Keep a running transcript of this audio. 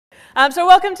So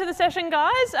welcome to the session,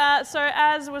 guys. So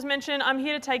as was mentioned, I'm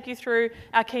here to take you through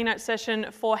our keynote session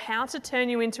for how to turn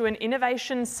you into an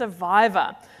innovation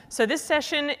survivor. So this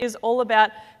session is all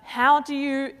about how do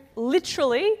you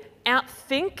literally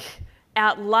outthink,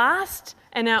 outlast,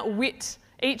 and outwit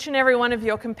each and every one of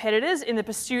your competitors in the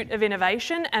pursuit of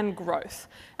innovation and growth,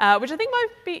 which I think might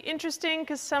be interesting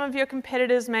because some of your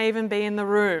competitors may even be in the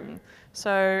room.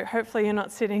 So hopefully you're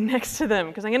not sitting next to them,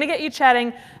 because I'm going to get you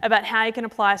chatting about how you can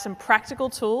apply some practical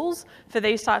tools for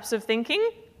these types of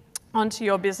thinking onto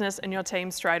your business and your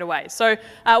team straight away. So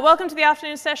welcome to the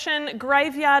afternoon session,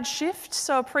 graveyard shift,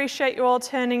 so appreciate you all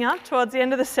turning up towards the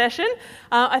end of the session.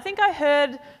 I think I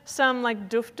heard some like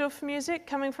doof music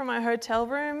coming from my hotel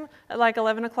room at like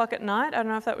 11 o'clock at night. I don't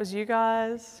know if that was you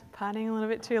guys partying a little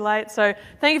bit too late, so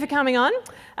thank you for coming on.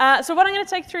 So what I'm going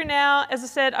to take through now, as I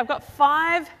said, I've got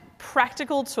 5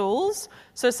 practical tools,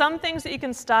 so some things that you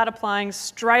can start applying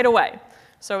straight away.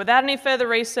 So without any further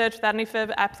research, without any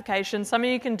further application,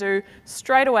 something you can do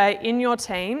straight away in your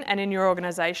team and in your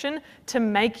organisation to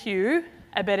make you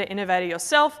a better innovator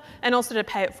yourself, and also to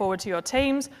pay it forward to your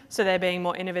teams so they're being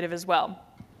more innovative as well.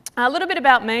 A little bit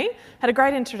about me. Had a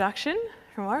great introduction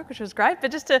from work, which was great,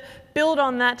 but just to build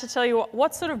on that, to tell you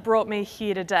what sort of brought me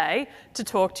here today to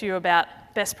talk to you about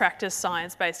best practice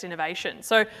science-based innovation.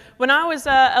 So when I was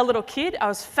a little kid, I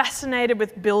was fascinated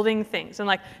with building things and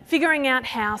like figuring out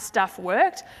how stuff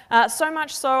worked. So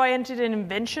much so I entered an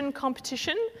Inventium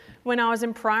competition when I was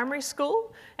in primary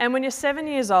school. And when you're 7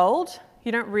 years old,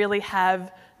 you don't really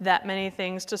have that many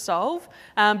things to solve.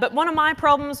 But one of my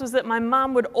problems was that my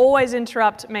mum would always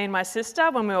interrupt me and my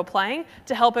sister when we were playing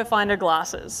to help her find her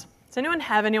glasses. Does anyone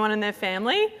have anyone in their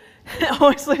family that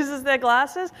always loses their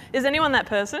glasses? Is anyone that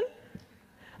person?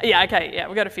 Yeah, okay, yeah,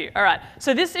 we've got a few. All right,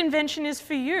 so this invention is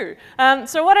for you.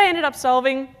 So what I ended up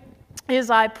solving is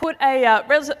I put a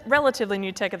relatively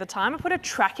new tech at the time. I put a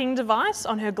tracking device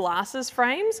on her glasses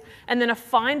frames and then a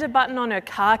finder button on her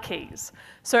car keys.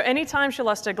 So anytime she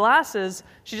lost her glasses,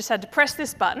 she just had to press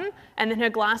this button and then her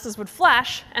glasses would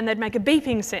flash and they'd make a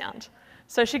beeping sound.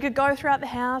 So she could go throughout the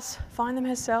house, find them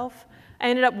herself. I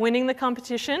ended up winning the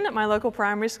competition at my local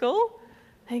primary school.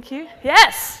 Thank you.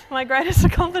 Yes, my greatest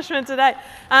accomplishment today.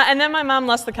 And then my mum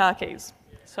lost the car keys.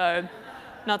 So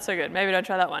not so good. Maybe don't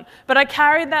try that one. But I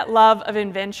carried that love of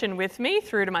invention with me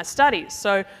through to my studies.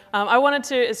 So I wanted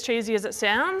to, as cheesy as it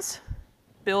sounds,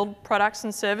 build products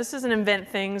and services and invent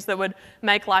things that would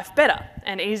make life better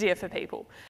and easier for people.